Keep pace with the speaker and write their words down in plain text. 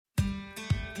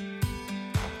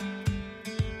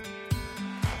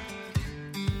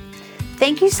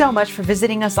Thank you so much for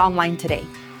visiting us online today.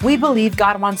 We believe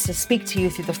God wants to speak to you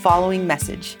through the following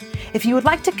message. If you would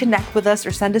like to connect with us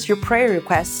or send us your prayer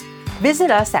requests,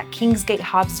 visit us at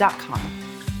kingsgatehobbs.com.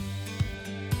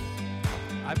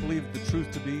 I believe the truth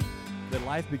to be that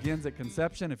life begins at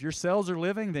conception. If your cells are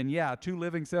living, then yeah, two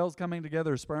living cells coming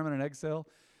together, a sperm and an egg cell,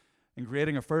 and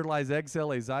creating a fertilized egg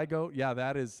cell, a zygote, yeah,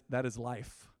 that is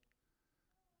life.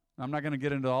 I'm not going to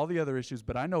get into all the other issues,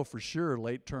 but I know for sure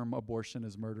late-term abortion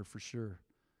is murder for sure.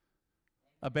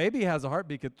 A baby has a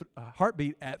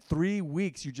heartbeat at 3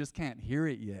 weeks. You just can't hear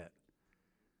it yet.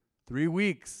 3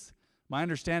 weeks. My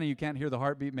understanding, you can't hear the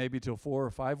heartbeat maybe till 4 or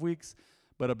 5 weeks,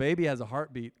 but a baby has a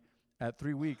heartbeat at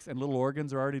 3 weeks, and little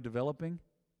organs are already developing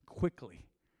quickly.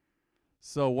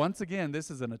 So once again, this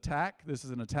is an attack. This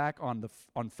is an attack on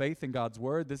faith in God's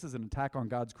word. This is an attack on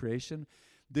God's creation.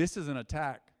 This is an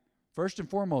attack. First and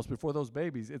foremost, before those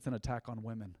babies, it's an attack on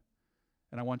women.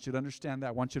 And I want you to understand that.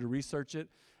 I want you to research it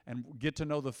and get to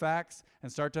know the facts and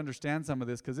start to understand some of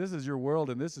this, because this is your world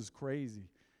and this is crazy.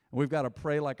 And we've got to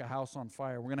pray like a house on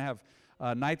fire. We're going to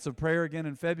have nights of prayer again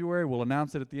in February. We'll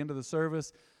announce it at the end of the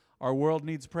service. Our world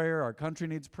needs prayer. Our country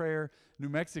needs prayer. New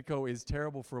Mexico is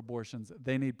terrible for abortions.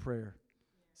 They need prayer.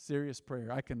 Serious prayer.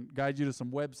 I can guide you to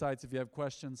some websites if you have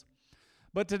questions.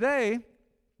 But today,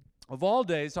 of all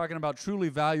days, talking about truly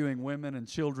valuing women and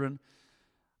children,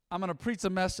 I'm going to preach a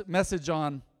message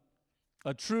on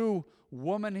a true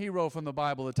woman hero from the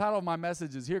Bible. The title of my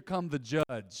message is Here Come the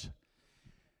Judge.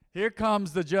 Here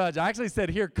comes the judge. I actually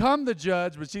said, Here come the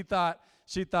judge, but she thought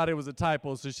it was a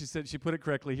typo, so she put it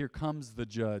correctly, Here comes the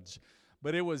judge.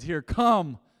 But it was Here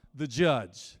come the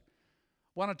judge.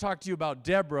 I want to talk to you about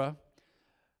Deborah.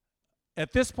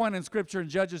 At this point in Scripture, in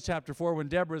Judges chapter 4, when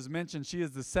Deborah is mentioned, she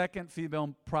is the second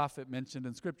female prophet mentioned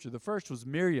in Scripture. The first was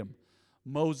Miriam,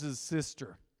 Moses'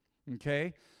 sister.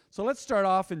 Okay? So let's start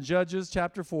off in Judges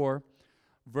chapter 4,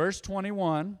 verse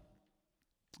 21.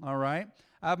 All right?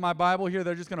 I have my Bible here.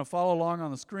 They're just going to follow along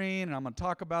on the screen, and I'm going to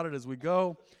talk about it as we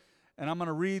go, and I'm going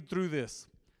to read through this.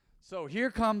 So here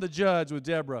come the judge with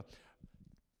Deborah.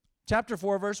 Chapter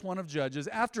 4, verse 1 of Judges.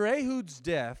 After Ehud's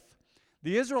death,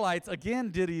 the Israelites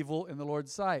again did evil in the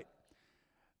Lord's sight.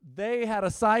 They had a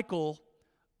cycle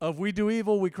of we do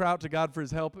evil, we cry out to God for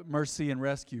his help, mercy, and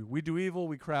rescue. We do evil,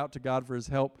 we cry out to God for his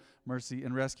help, mercy,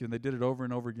 and rescue. And they did it over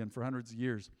and over again for hundreds of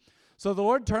years. So the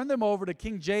Lord turned them over to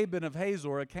King Jabin of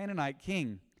Hazor, a Canaanite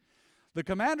king. The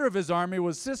commander of his army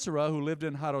was Sisera, who lived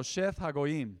in Harosheth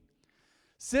Hagoyim.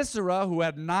 Sisera, who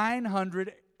had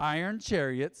 900 iron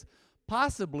chariots,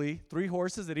 possibly 3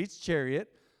 horses at each chariot,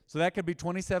 so that could be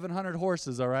 2,700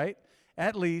 horses, all right?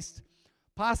 At least,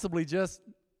 possibly just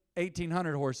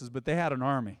 1,800 horses, but they had an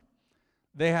army.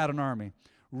 They had an army.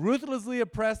 Ruthlessly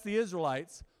oppressed the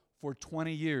Israelites for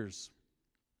 20 years.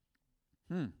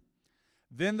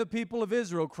 Then the people of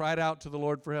Israel cried out to the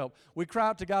Lord for help. We cry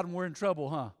out to God when we're in trouble,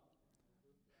 huh?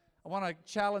 I want to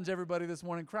challenge everybody this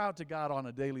morning, cry out to God on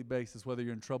a daily basis, whether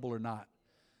you're in trouble or not.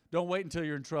 Don't wait until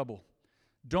you're in trouble.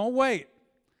 Don't wait.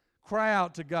 Cry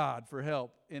out to God for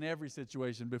help in every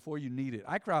situation before you need it.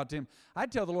 I cry out to him. I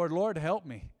tell the Lord, Lord, help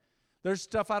me. There's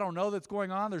stuff I don't know that's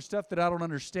going on. There's stuff that I don't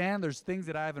understand. There's things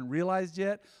that I haven't realized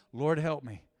yet. Lord, help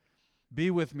me. Be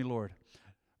with me, Lord.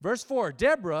 Verse 4,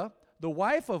 Deborah, the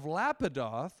wife of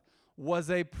Lapidoth,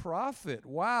 was a prophet.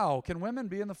 Wow. Can women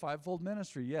be in the fivefold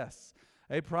ministry? Yes.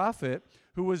 A prophet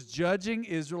who was judging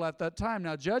Israel at that time.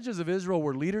 Now, judges of Israel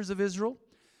were leaders of Israel.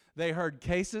 They heard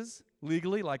cases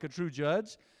legally like a true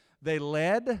judge. They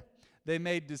led, they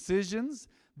made decisions,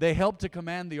 they helped to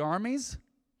command the armies.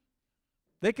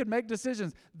 They could make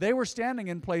decisions. They were standing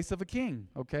in place of a king,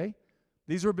 okay?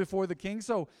 These were before the king.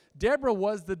 So Deborah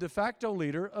was the de facto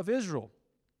leader of Israel.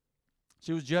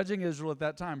 She was judging Israel at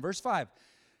that time. Verse 5,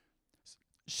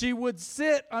 she would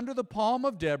sit under the palm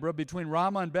of Deborah between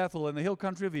Ramah and Bethel in the hill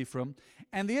country of Ephraim,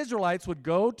 and the Israelites would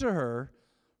go to her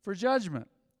for judgment.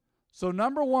 So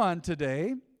number one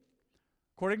today,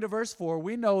 according to verse 4,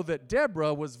 we know that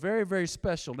Deborah was very, very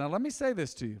special. Now, let me say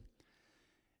this to you.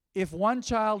 If one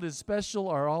child is special,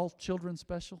 are all children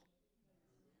special?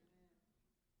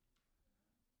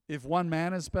 If one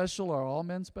man is special, are all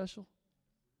men special?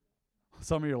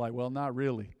 Some of you are like, well, not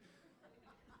really.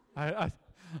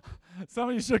 Some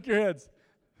of you shook your heads.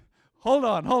 Hold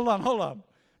on.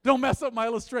 Don't mess up my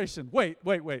illustration. Wait.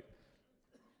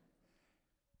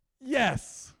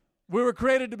 Yes. We were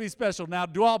created to be special. Now,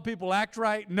 do all people act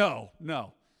right? No.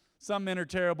 Some men are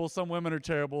terrible. Some women are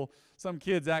terrible. Some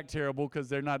kids act terrible because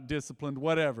they're not disciplined,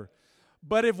 whatever.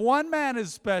 But if one man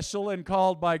is special and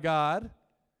called by God,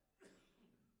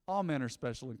 all men are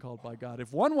special and called by God.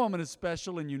 If one woman is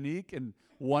special and unique and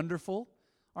wonderful,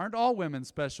 Aren't all women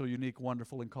special, unique,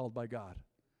 wonderful, and called by God?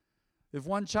 If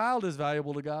one child is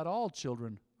valuable to God, all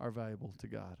children are valuable to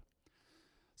God.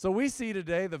 So we see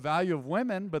today the value of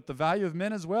women, but the value of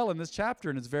men as well in this chapter,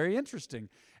 and it's very interesting.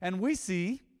 And we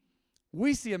see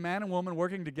a man and woman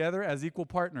working together as equal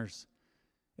partners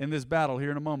in this battle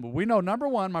here in a moment. We know, number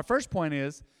one, my first point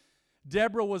is,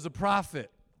 Deborah was a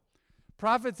prophet.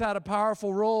 Prophets had a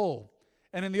powerful role.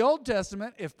 And in the Old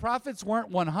Testament, if prophets weren't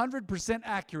 100%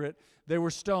 accurate, they were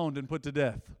stoned and put to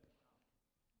death.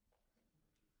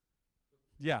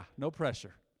 Yeah, no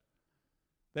pressure.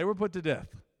 They were put to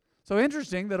death. So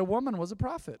interesting that a woman was a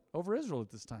prophet over Israel at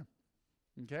this time.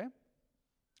 Okay?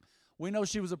 We know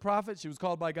she was a prophet, she was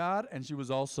called by God, and she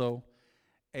was also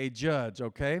a judge,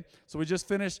 okay? So we just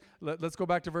finished, let's go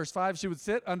back to verse 5. She would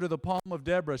sit under the palm of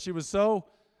Deborah. She was so,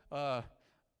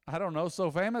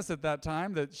 so famous at that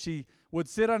time that she would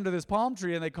sit under this palm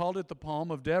tree, and they called it the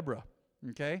palm of Deborah,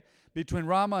 okay? Between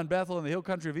Ramah and Bethel in the hill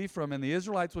country of Ephraim, and the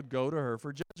Israelites would go to her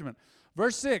for judgment.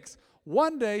 Verse 6,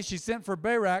 one day she sent for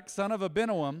Barak, son of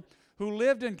Abinoam, who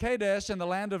lived in Kadesh in the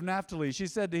land of Naphtali. She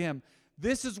said to him,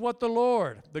 this is what the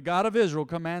Lord, the God of Israel,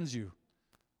 commands you.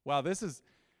 Wow,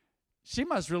 she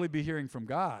must really be hearing from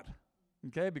God,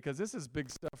 okay, because this is big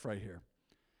stuff right here.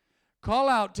 Call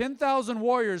out 10,000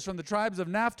 warriors from the tribes of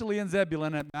Naphtali and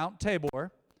Zebulun at Mount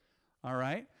Tabor, all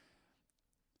right?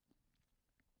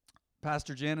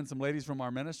 Pastor Jen and some ladies from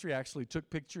our ministry actually took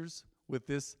pictures with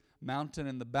this mountain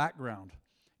in the background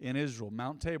in Israel,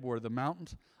 Mount Tabor, the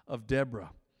mountain of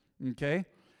Deborah, okay?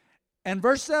 And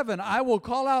verse 7, I will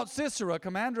call out Sisera,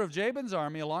 commander of Jabin's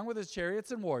army, along with his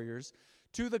chariots and warriors,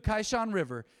 to the Kishon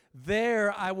River.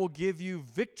 There I will give you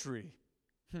victory.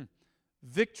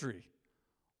 Victory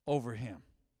over him.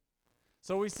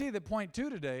 So we see that point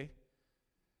 2 today,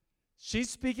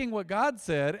 she's speaking what God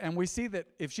said, and we see that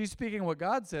if she's speaking what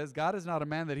God says, God is not a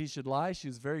man that he should lie.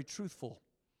 She's very truthful.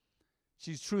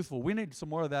 She's truthful. We need some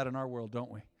more of that in our world, don't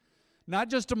we? Not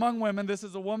just among women. This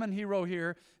is a woman hero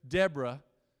here, Deborah.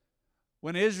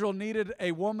 When Israel needed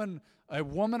a woman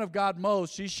of God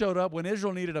most, she showed up. When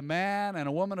Israel needed a man and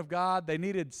a woman of God, they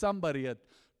needed somebody, an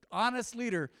honest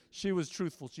leader. She was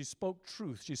truthful. She spoke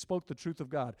truth. She spoke the truth of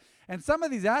God. And some of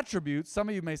these attributes, some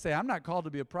of you may say, I'm not called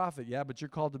to be a prophet. Yeah, but you're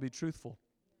called to be truthful.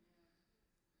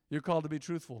 You're called to be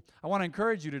truthful. I want to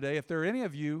encourage you today, if there are any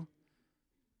of you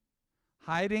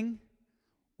hiding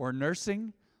or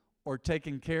nursing or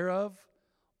taking care of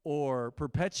or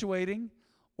perpetuating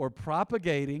or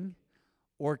propagating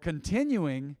or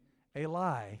continuing a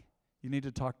lie, you need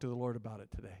to talk to the Lord about it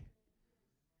today.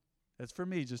 That's for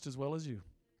me just as well as you.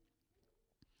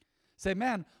 Say,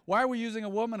 man, why are we using a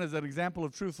woman as an example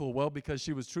of truthful? Well, because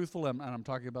she was truthful, and I'm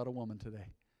talking about a woman today.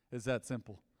 It's that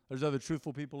simple. There's other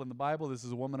truthful people in the Bible. This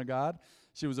is a woman of God.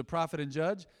 She was a prophet and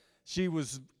judge. She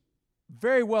was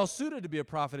very well suited to be a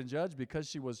prophet and judge because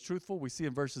she was truthful. We see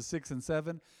in verses 6 and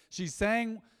 7. She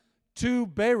sang to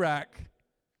Barak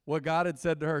what God had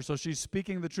said to her. So she's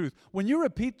speaking the truth. When you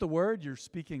repeat the word, you're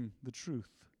speaking the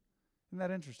truth. Isn't that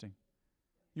interesting?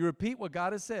 You repeat what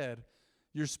God has said,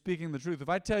 you're speaking the truth. If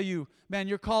I tell you, man,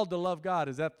 you're called to love God,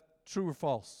 is that true or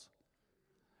false?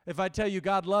 If I tell you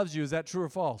God loves you, is that true or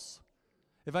false?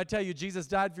 If I tell you Jesus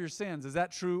died for your sins, is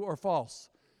that true or false?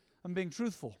 I'm being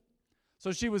truthful.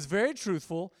 So she was very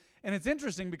truthful, and it's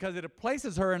interesting because it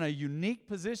places her in a unique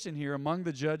position here among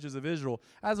the judges of Israel,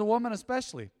 as a woman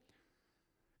especially.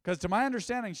 Because to my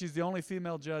understanding, she's the only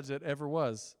female judge that ever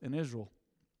was in Israel.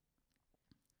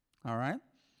 All right?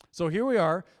 So here we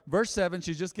are, verse 7,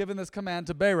 she's just given this command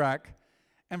to Barak.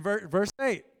 And verse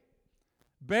 8,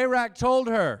 Barak told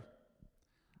her,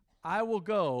 I will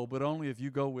go, but only if you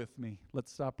go with me.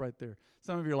 Let's stop right there.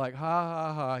 Some of you are like, ha,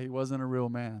 ha, ha, he wasn't a real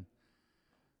man.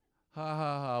 Ha,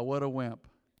 ha, ha, what a wimp.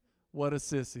 What a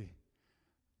sissy.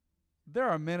 There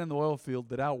are men in the oil field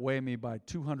that outweigh me by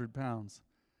 200 pounds.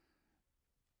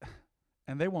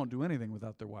 And they won't do anything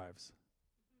without their wives.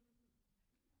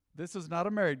 This is not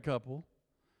a married couple.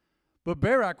 But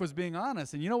Barak was being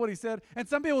honest. And you know what he said? And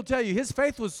some people will tell you his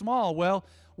faith was small. Well,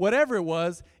 whatever it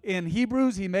was, in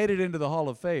Hebrews, he made it into the hall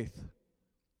of faith.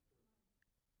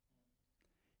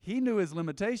 He knew his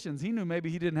limitations. He knew maybe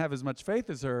he didn't have as much faith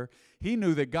as her. He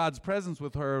knew that God's presence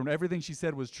with her and everything she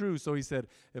said was true. So he said,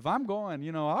 if I'm going,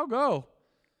 I'll go.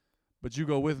 But you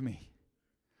go with me.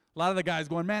 A lot of the guys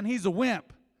going, man, he's a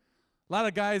wimp. A lot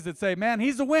of guys that say, man,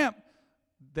 he's a wimp.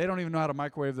 They don't even know how to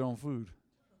microwave their own food.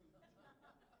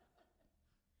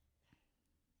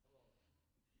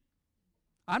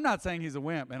 I'm not saying he's a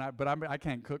wimp, but I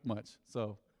can't cook much,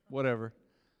 so whatever.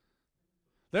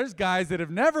 There's guys that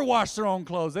have never washed their own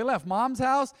clothes. They left mom's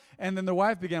house, and then their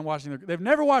wife began washing they've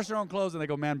never washed their own clothes, and they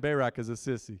go, man, Barak is a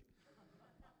sissy.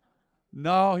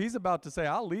 No, he's about to say,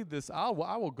 I'll lead this. I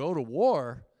will go to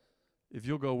war if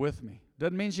you'll go with me.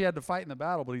 Doesn't mean she had to fight in the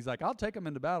battle, but he's like, I'll take him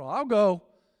into battle. I'll go.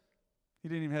 He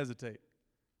didn't even hesitate.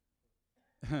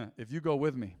 If you go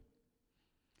with me.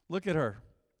 Look at her.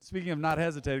 Speaking of not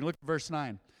hesitating, look at verse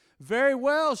 9. Very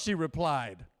well, she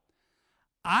replied.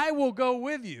 I will go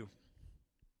with you.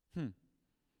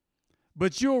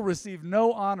 But you will receive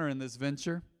no honor in this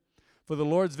venture, for the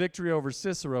Lord's victory over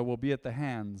Sisera will be at the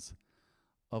hands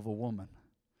of a woman.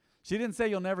 She didn't say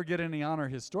you'll never get any honor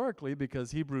historically,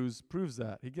 because Hebrews proves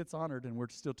that. He gets honored, and we're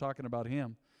still talking about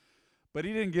him. But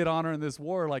he didn't get honor in this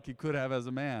war like he could have as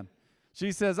a man.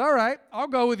 She says, all right, I'll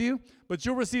go with you, but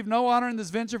you'll receive no honor in this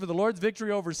venture, for the Lord's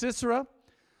victory over Sisera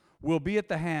will be at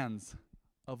the hands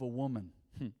of a woman.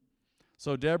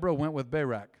 So Deborah went with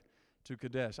Barak to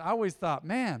Kadesh. I always thought,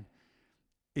 man,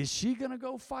 is she going to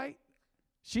go fight?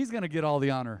 She's going to get all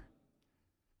the honor.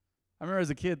 I remember as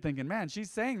a kid thinking, man, she's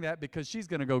saying that because she's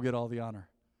going to go get all the honor.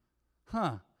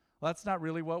 Well, that's not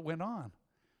really what went on.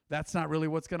 That's not really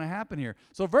what's going to happen here.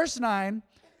 So verse 9,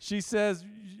 she says,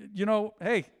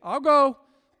 hey, I'll go,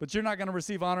 but you're not going to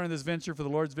receive honor in this venture, for the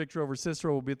Lord's victory over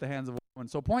Sisera will be at the hands of a woman.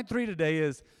 So point 3 today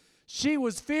is she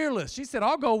was fearless. She said,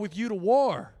 I'll go with you to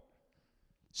war.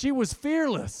 She was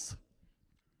fearless.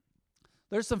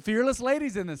 There's some fearless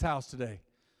ladies in this house today.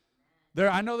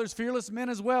 I know there's fearless men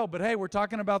as well, but hey, we're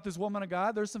talking about this woman of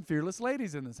God. There's some fearless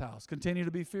ladies in this house. Continue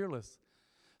to be fearless.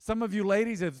 Some of you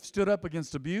ladies have stood up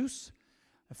against abuse,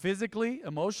 physically,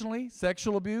 emotionally,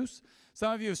 sexual abuse.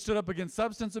 Some of you have stood up against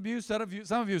substance abuse. Some of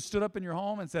you have stood up in your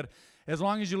home and said, as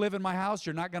long as you live in my house,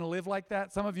 you're not going to live like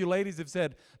that. Some of you ladies have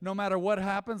said, no matter what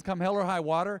happens, come hell or high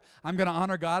water, I'm going to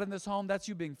honor God in this home. That's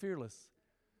you being fearless.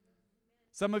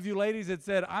 Some of you ladies had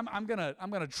said, I'm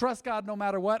gonna trust God no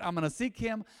matter what. I'm going to seek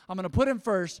him. I'm going to put him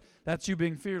first. That's you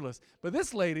being fearless. But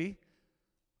this lady,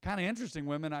 kind of interesting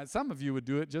women, some of you would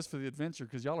do it just for the adventure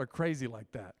because y'all are crazy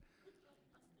like that.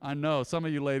 I know some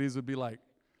of you ladies would be like,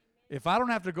 if I don't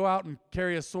have to go out and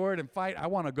carry a sword and fight, I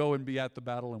want to go and be at the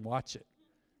battle and watch it.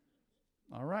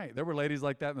 All right. There were ladies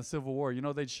like that in the Civil War.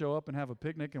 They'd show up and have a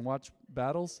picnic and watch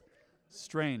battles.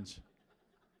 Strange.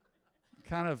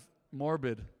 Kind of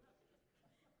morbid.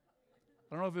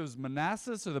 I don't know if it was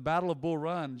Manassas or the Battle of Bull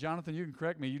Run. Jonathan, you can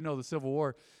correct me. You know the Civil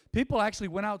War. People actually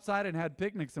went outside and had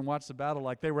picnics and watched the battle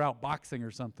like they were out boxing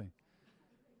or something.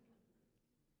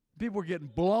 People were getting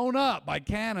blown up by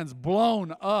cannons,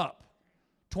 blown up,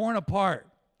 torn apart.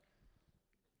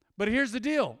 But here's the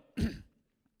deal.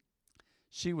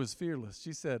 She was fearless.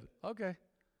 She said, okay.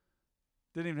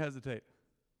 Didn't even hesitate.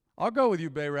 I'll go with you,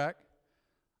 Barak.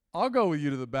 I'll go with you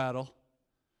to the battle.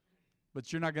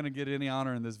 But you're not going to get any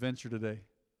honor in this venture today.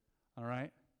 All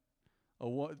right?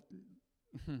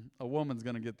 A woman's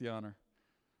going to get the honor.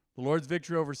 The Lord's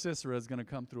victory over Sisera is going to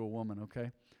come through a woman,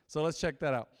 okay? So let's check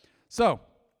that out. So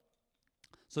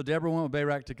Deborah went with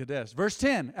Barak to Kadesh. Verse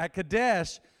 10, at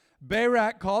Kadesh,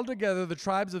 Barak called together the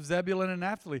tribes of Zebulun and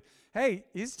Naphtali. Hey,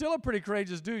 he's still a pretty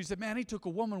courageous dude. He said, man, he took a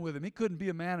woman with him. He couldn't be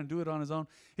a man and do it on his own.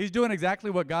 He's doing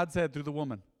exactly what God said through the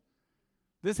woman.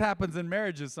 This happens in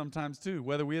marriages sometimes too,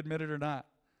 whether we admit it or not.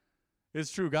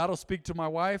 It's true. God will speak to my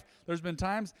wife. There's been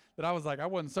times that I was like, I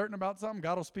wasn't certain about something.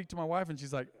 God will speak to my wife, and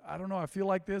she's like, I don't know, I feel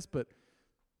like this, but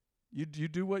you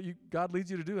do what God leads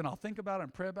you to do. And I'll think about it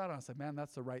and pray about it. And I'll say, man,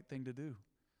 that's the right thing to do.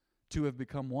 Two have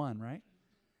become one, right?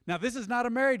 Now, this is not a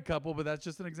married couple, but that's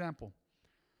just an example.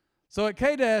 So at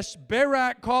Kadesh,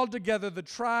 Barak called together the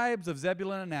tribes of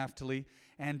Zebulun and Naphtali,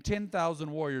 and 10,000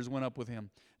 warriors went up with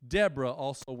him. Deborah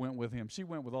also went with him. She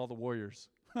went with all the warriors.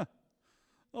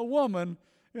 A woman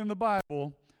in the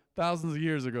Bible thousands of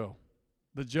years ago,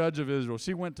 the judge of Israel.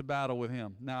 She went to battle with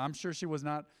him. Now, I'm sure she was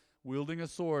not wielding a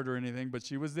sword or anything, but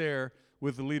she was there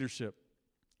with the leadership.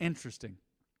 Interesting.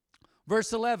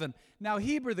 Verse 11, now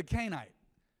Heber the Kenite,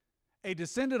 a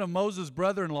descendant of Moses'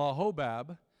 brother-in-law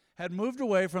Hobab, had moved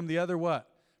away from the other what?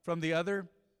 From the other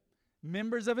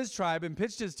members of his tribe and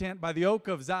pitched his tent by the oak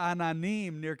of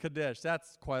Zaananim near Kadesh.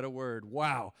 That's quite a word.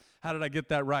 Wow. How did I get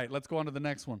that right? Let's go on to the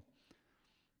next one.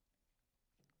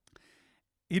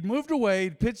 He'd moved away,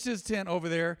 pitched his tent over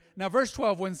there. Now, verse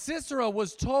 12, when Sisera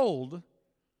was told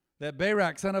that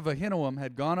Barak, son of Ahinoam,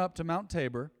 had gone up to Mount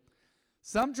Tabor,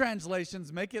 some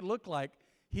translations make it look like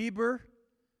Heber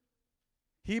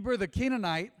the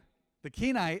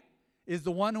Kenite is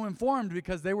the one who informed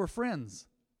because they were friends.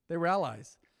 They were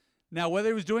allies. Now, whether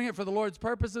he was doing it for the Lord's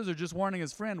purposes or just warning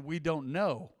his friend, we don't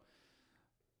know.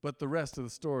 But the rest of the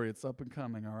story, it's up and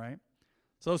coming, all right?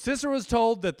 So Sisera was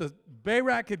told that the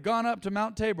Barak had gone up to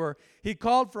Mount Tabor. He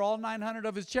called for all 900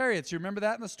 of his chariots. You remember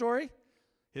that in the story?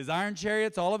 His iron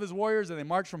chariots, all of his warriors, and they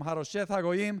marched from Harosheth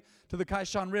Hagoyim to the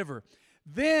Kishon River.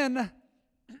 Then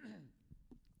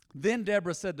Then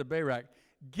Deborah said to Barak,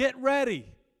 "Get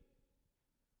ready.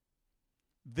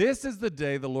 This is the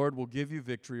day the Lord will give you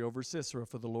victory over Sisera,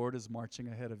 for the Lord is marching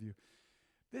ahead of you."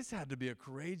 This had to be a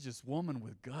courageous woman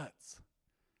with guts.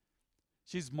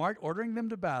 She's ordering them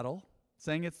to battle,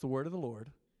 saying it's the word of the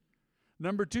Lord.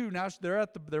 Number two, now they're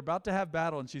about to have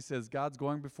battle, and she says, "God's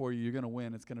going before you. You're going to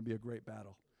win. It's going to be a great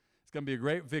battle. It's going to be a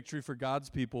great victory for God's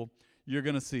people. You're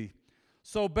going to see."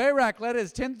 So Barak led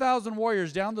his 10,000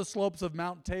 warriors down the slopes of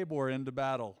Mount Tabor into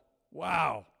battle.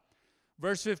 Wow.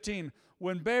 Verse 15,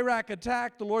 when Barak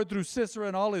attacked, the Lord threw Sisera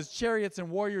and all his chariots and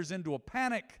warriors into a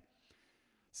panic.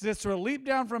 Sisera leaped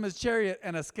down from his chariot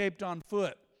and escaped on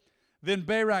foot. Then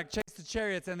Barak chased the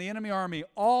chariots and the enemy army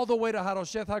all the way to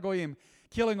Harosheth Hagoyim,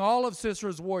 killing all of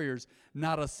Sisera's warriors.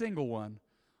 Not a single one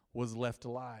was left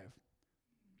alive.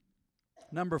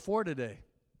 Number 4 today,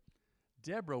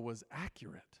 Deborah was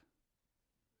accurate.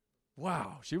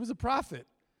 Wow, she was a prophet,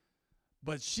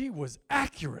 but she was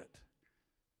accurate.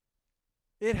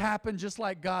 It happened just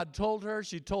like God told her.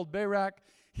 She told Barak.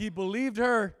 He believed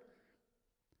her.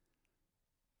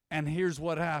 And here's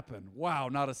what happened. Wow,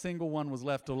 not a single one was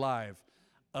left alive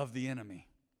of the enemy.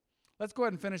 Let's go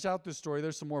ahead and finish out this story.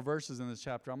 There's some more verses in this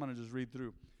chapter. I'm going to just read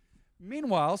through.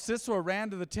 Meanwhile, Sisera ran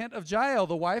to the tent of Jael,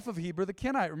 the wife of Heber the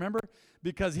Kenite. Remember?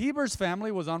 Because Heber's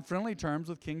family was on friendly terms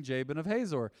with King Jabin of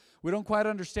Hazor. We don't quite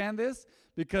understand this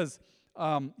because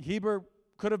Heber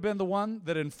could have been the one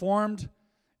that informed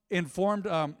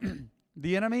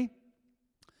the enemy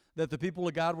that the people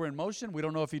of God were in motion. We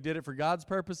don't know if he did it for God's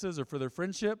purposes or for their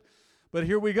friendship. But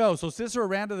here we go. So Sisera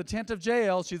ran to the tent of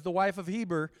Jael. She's the wife of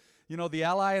Heber, the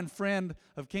ally and friend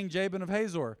of King Jabin of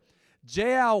Hazor.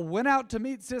 Jael went out to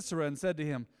meet Sisera and said to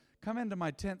him, "Come into my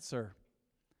tent, sir.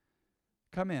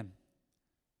 Come in.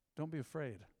 Don't be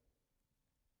afraid.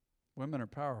 Women are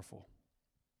powerful."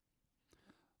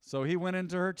 So he went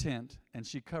into her tent, and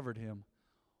she covered him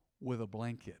with a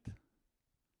blanket.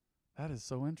 That is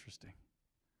so interesting.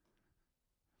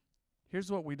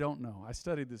 Here's what we don't know. I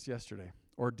studied this yesterday,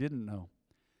 or didn't know.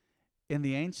 In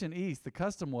the ancient East, the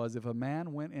custom was if a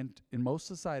man went in most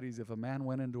societies, if a man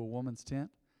went into a woman's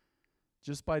tent,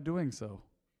 just by doing so,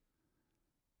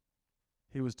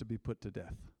 he was to be put to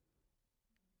death.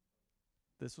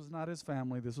 This was not his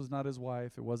family. This was not his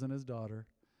wife. It wasn't his daughter.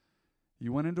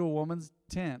 You went into a woman's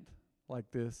tent like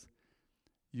this,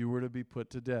 you were to be put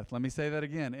to death. Let me say that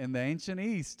again. In the ancient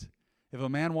East, if a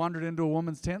man wandered into a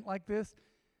woman's tent like this,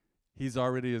 he's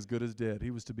already as good as dead.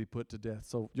 He was to be put to death.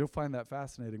 So you'll find that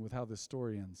fascinating with how this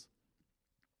story ends.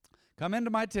 "Come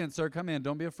into my tent, sir. Come in.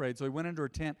 Don't be afraid." So he went into her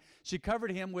tent. She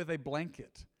covered him with a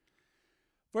blanket.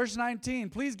 Verse 19,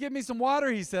 "Please give me some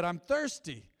water," he said. "I'm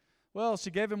thirsty." Well, she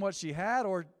gave him what she had,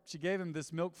 or she gave him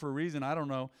this milk for a reason. I don't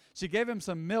know. She gave him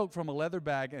some milk from a leather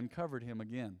bag and covered him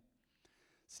again.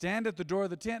 "Stand at the door of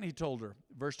the tent," he told her.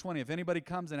 Verse 20, "If anybody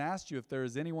comes and asks you if there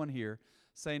is anyone here,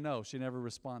 say no." She never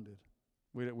responded.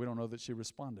 We don't know that she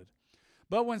responded.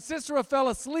 But when Sisera fell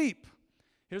asleep,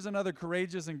 here's another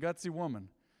courageous and gutsy woman.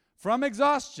 From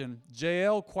exhaustion,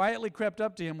 Jael quietly crept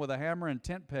up to him with a hammer and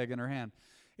tent peg in her hand.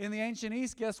 In the ancient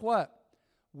East, guess what?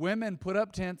 Women put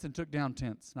up tents and took down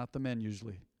tents, not the men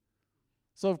usually.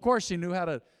 So of course she knew how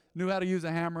to use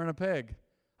a hammer and a peg.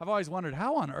 I've always wondered,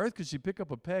 how on earth could she pick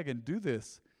up a peg and do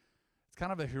this? It's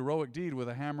kind of a heroic deed with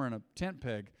a hammer and a tent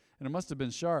peg, and it must have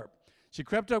been sharp. She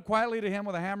crept up quietly to him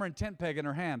with a hammer and tent peg in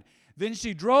her hand. Then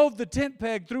she drove the tent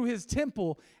peg through his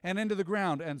temple and into the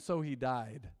ground, and so he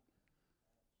died.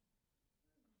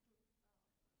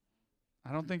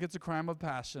 I don't think it's a crime of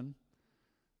passion.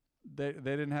 They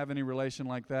didn't have any relation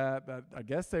like that. I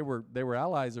guess they were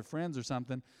allies or friends or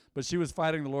something, but she was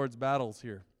fighting the Lord's battles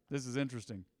here. This is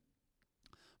interesting.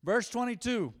 Verse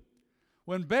 22,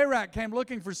 when Barak came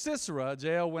looking for Sisera,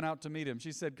 Jael went out to meet him.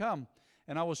 She said, "Come,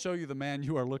 and I will show you the man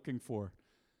you are looking for."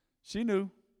 She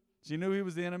knew. She knew he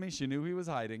was the enemy. She knew he was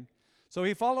hiding. So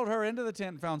he followed her into the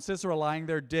tent and found Sisera lying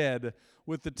there dead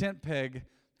with the tent peg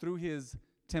through his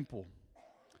temple.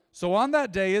 So on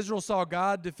that day, Israel saw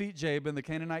God defeat Jabin, the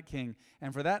Canaanite king,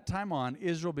 and for that time on,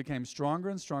 Israel became stronger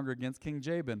and stronger against King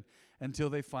Jabin until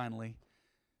they finally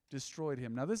destroyed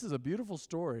him. Now, this is a beautiful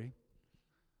story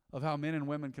of how men and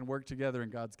women can work together in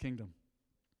God's kingdom.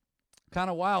 Kind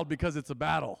of wild because it's a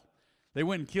battle. They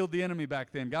went and killed the enemy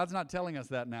back then. God's not telling us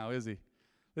that now, is he?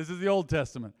 This is the Old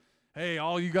Testament. Hey,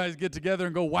 all you guys get together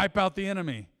and go wipe out the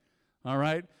enemy. All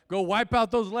right? Go wipe out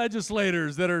those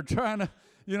legislators that are trying to,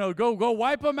 go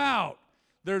wipe them out.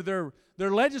 They're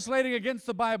legislating against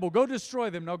the Bible. Go destroy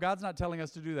them. No, God's not telling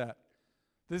us to do that.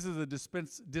 This is a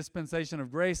dispensation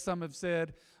of grace, some have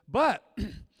said. But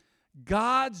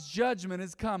God's judgment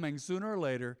is coming sooner or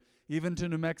later. even to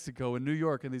New Mexico and New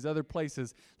York and these other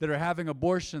places that are having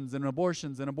abortions and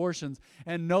abortions and abortions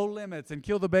and no limits and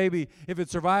kill the baby if it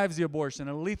survives the abortion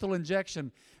and a lethal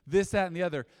injection, this, that, and the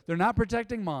other. They're not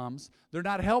protecting moms, they're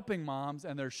not helping moms,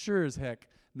 and they're sure as heck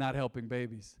not helping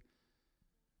babies.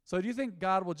 So do you think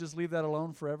God will just leave that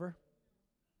alone forever?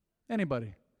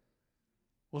 Anybody?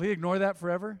 Will he ignore that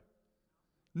forever?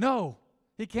 No,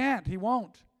 he can't. He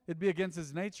won't. It'd be against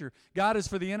his nature. God is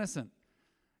for the innocent.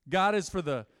 God is for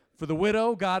the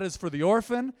widow. God is for the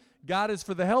orphan. God is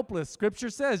for the helpless. Scripture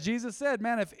says, Jesus said,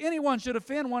 man, if anyone should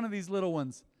offend one of these little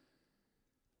ones,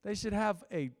 they should have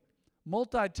a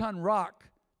multi-ton rock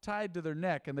tied to their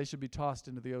neck and they should be tossed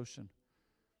into the ocean.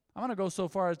 I'm going to go so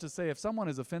far as to say if someone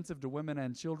is offensive to women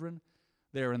and children,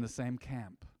 they're in the same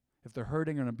camp. If they're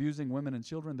hurting and abusing women and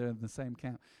children, they're in the same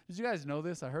camp. Did you guys know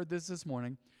this? I heard this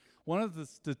morning. One of the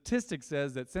statistics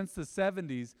says that since the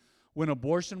 70s, when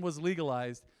abortion was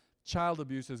legalized, child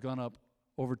abuse has gone up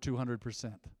over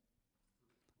 200%.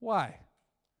 Why?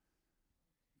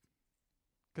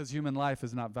 Because human life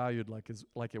is not valued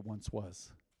like it once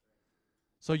was.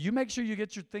 So you make sure you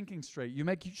get your thinking straight. You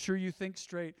make sure you think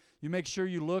straight. You make sure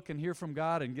you look and hear from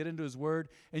God and get into His Word.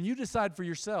 And you decide for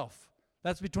yourself.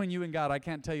 That's between you and God. I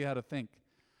can't tell you how to think.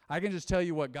 I can just tell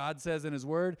you what God says in His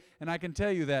Word. And I can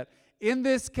tell you that in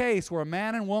this case where a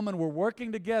man and woman were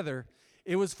working together,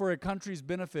 it was for a country's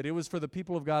benefit. It was for the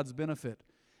people of God's benefit.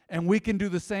 And we can do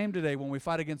the same today when we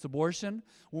fight against abortion,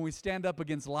 when we stand up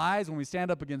against lies, when we stand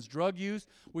up against drug use,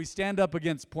 we stand up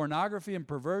against pornography and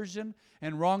perversion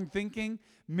and wrong thinking.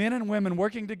 Men and women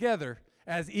working together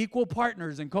as equal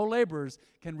partners and co-laborers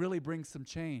can really bring some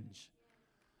change.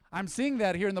 I'm seeing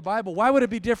that here in the Bible. Why would it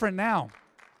be different now?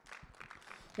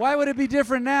 Why would it be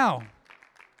different now?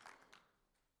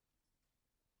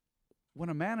 When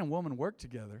a man and woman work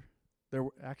together, there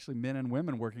were actually men and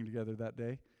women working together that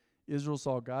day. Israel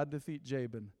saw God defeat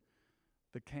Jabin,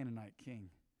 the Canaanite king.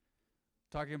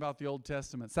 Talking about the Old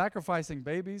Testament. Sacrificing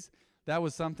babies, that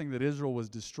was something that Israel was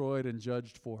destroyed and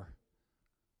judged for.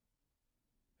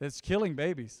 It's killing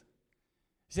babies.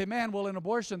 You say, man, well, in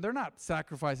abortion, they're not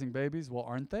sacrificing babies. Well,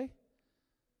 aren't they?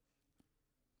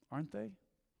 Aren't they?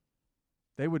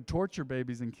 They would torture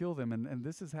babies and kill them, and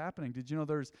this is happening. Did you know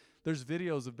there's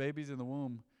videos of babies in the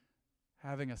womb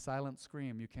having a silent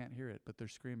scream? You can't hear it, but they're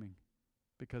screaming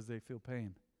because they feel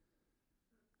pain.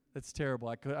 It's terrible.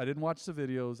 I didn't watch the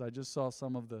videos. I just saw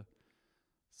some of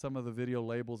the video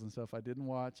labels and stuff. I didn't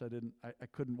watch. I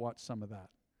couldn't watch some of that.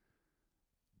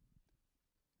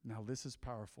 Now this is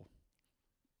powerful.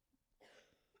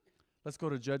 Let's go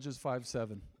to Judges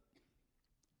 5:7.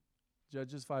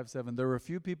 Judges 5:7. There were a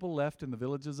few people left in the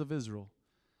villages of Israel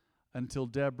until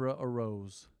Deborah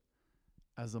arose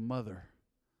as a mother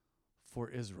for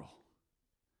Israel.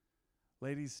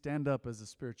 Ladies, stand up as a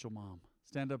spiritual mom.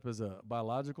 Stand up as a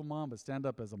biological mom, but stand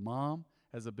up as a mom,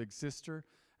 as a big sister,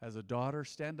 as a daughter.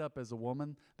 Stand up as a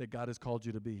woman that God has called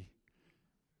you to be.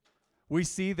 We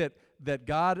see that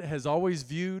God has always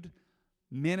viewed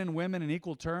men and women in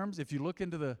equal terms. If you look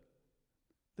into the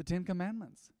Ten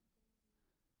Commandments,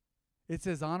 it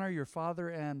says honor your father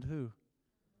and who?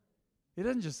 It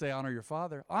doesn't just say honor your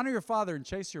father. Honor your father and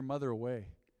chase your mother away.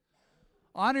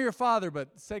 Honor your father,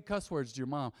 but say cuss words to your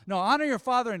mom. No, honor your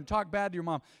father and talk bad to your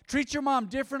mom. Treat your mom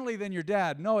differently than your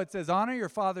dad. No, it says honor your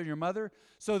father and your mother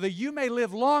so that you may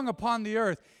live long upon the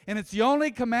earth. And it's the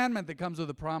only commandment that comes with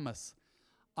a promise.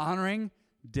 Honoring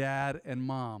dad and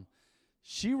mom.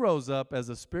 She rose up as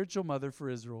a spiritual mother for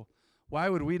Israel. Why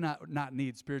would we not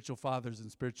need spiritual fathers and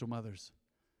spiritual mothers?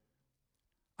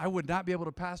 I would not be able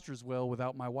to pastor as well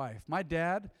without my wife. My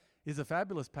dad is a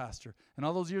fabulous pastor. And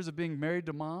all those years of being married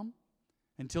to mom,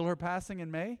 until her passing in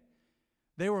May,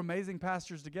 they were amazing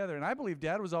pastors together. And I believe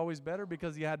dad was always better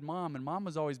because he had mom, and mom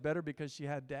was always better because she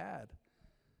had dad.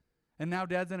 And now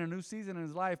dad's in a new season in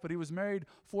his life, but he was married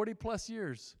 40 plus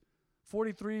years.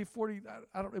 43, 40,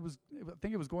 I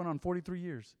think it was going on 43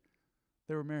 years.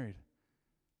 They were married.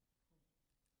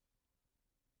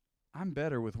 I'm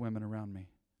better with women around me,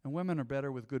 and women are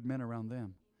better with good men around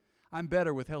them. I'm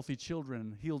better with healthy children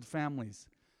and healed families.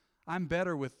 I'm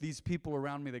better with these people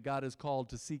around me that God has called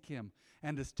to seek Him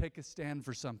and to take a stand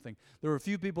for something. There were a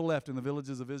few people left in the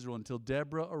villages of Israel until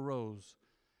Deborah arose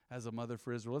as a mother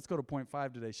for Israel. Let's go to point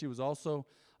 5 today. She was also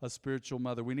a spiritual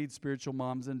mother. We need spiritual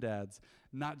moms and dads,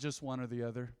 not just one or the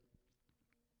other.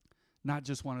 Not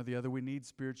just one or the other. We need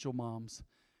spiritual moms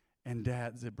and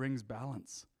dads. It brings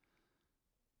balance.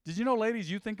 Did you know,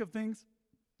 ladies, you think of things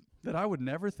that I would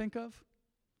never think of?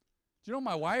 Do you know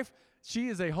my wife? She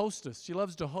is a hostess. She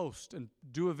loves to host and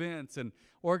do events and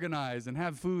organize and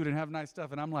have food and have nice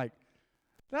stuff. And I'm like,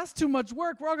 That's too much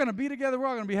work. We're all going to be together. We're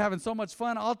all going to be having so much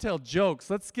fun. I'll tell jokes.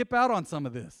 Let's skip out on some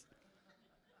of this.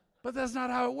 But that's not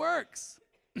how it works.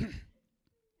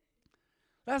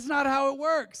 That's not how it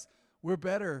works. We're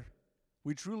better.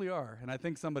 We truly are. And I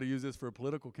think somebody used this for a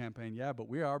political campaign. Yeah, but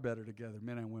we are better together,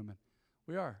 men and women.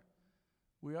 We are.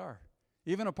 We are.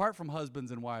 Even apart from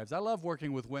husbands and wives. I love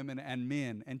working with women and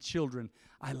men and children.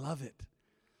 I love it.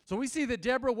 So we see that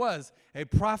Deborah was a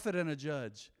prophet and a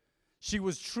judge. She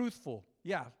was truthful.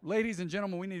 Yeah, ladies and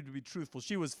gentlemen, we need to be truthful.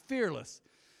 She was fearless.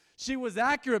 She was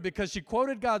accurate because she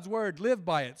quoted God's word, lived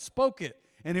by it, spoke it,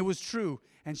 and it was true.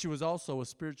 And she was also a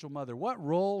spiritual mother. What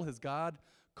role has God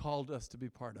called us to be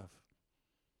part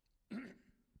of?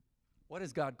 What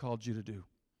has God called you to do?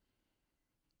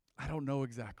 I don't know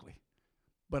exactly.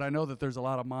 But I know that there's a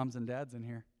lot of moms and dads in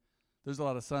here. There's a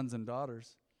lot of sons and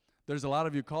daughters. There's a lot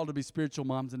of you called to be spiritual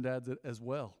moms and dads as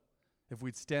well, if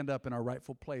we'd stand up in our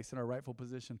rightful place, in our rightful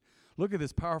position. Look at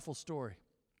this powerful story.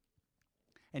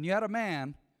 And you had a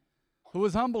man who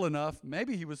was humble enough,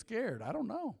 maybe he was scared, I don't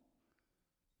know.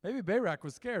 Maybe Barak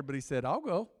was scared, but he said, I'll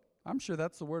go. I'm sure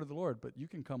that's the word of the Lord, but you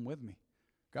can come with me.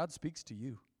 God speaks to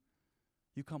you.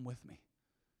 You come with me.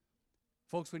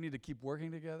 Folks, we need to keep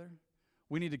working together.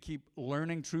 We need to keep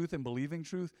learning truth and believing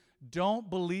truth. Don't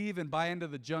believe and buy into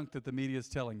the junk that the media is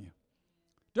telling you.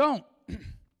 Don't.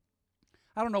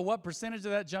 I don't know what percentage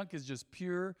of that junk is just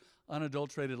pure,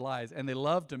 unadulterated lies, and they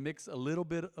love to mix a little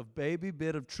bit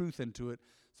of truth into it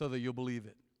so that you'll believe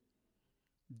it.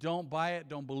 Don't buy it.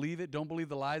 Don't believe it. Don't believe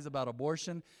the lies about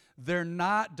abortion.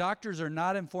 Doctors are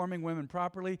not informing women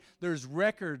properly. There's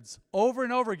records over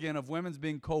and over again of women's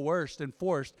being coerced and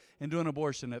forced into an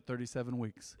abortion at 37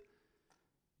 weeks.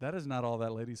 That is not all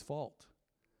that lady's fault.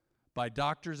 By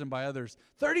doctors and by others.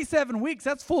 37 weeks,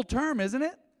 that's full term, isn't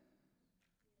it?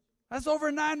 That's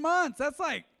over 9 months. That's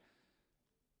like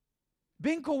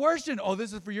being coerced. Oh,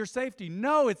 this is for your safety.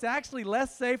 No, it's actually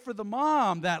less safe for the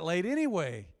mom that late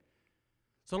anyway.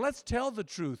 So let's tell the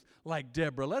truth like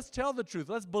Deborah. Let's tell the truth.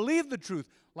 Let's believe the truth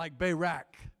like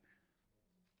Barak.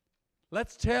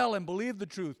 Let's tell and believe the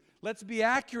truth. Let's be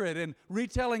accurate in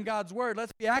retelling God's word.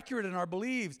 Let's be accurate in our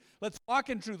beliefs. Let's walk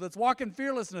in truth. Let's walk in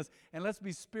fearlessness. And let's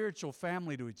be spiritual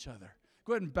family to each other.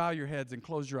 Go ahead and bow your heads and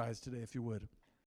close your eyes today if you would.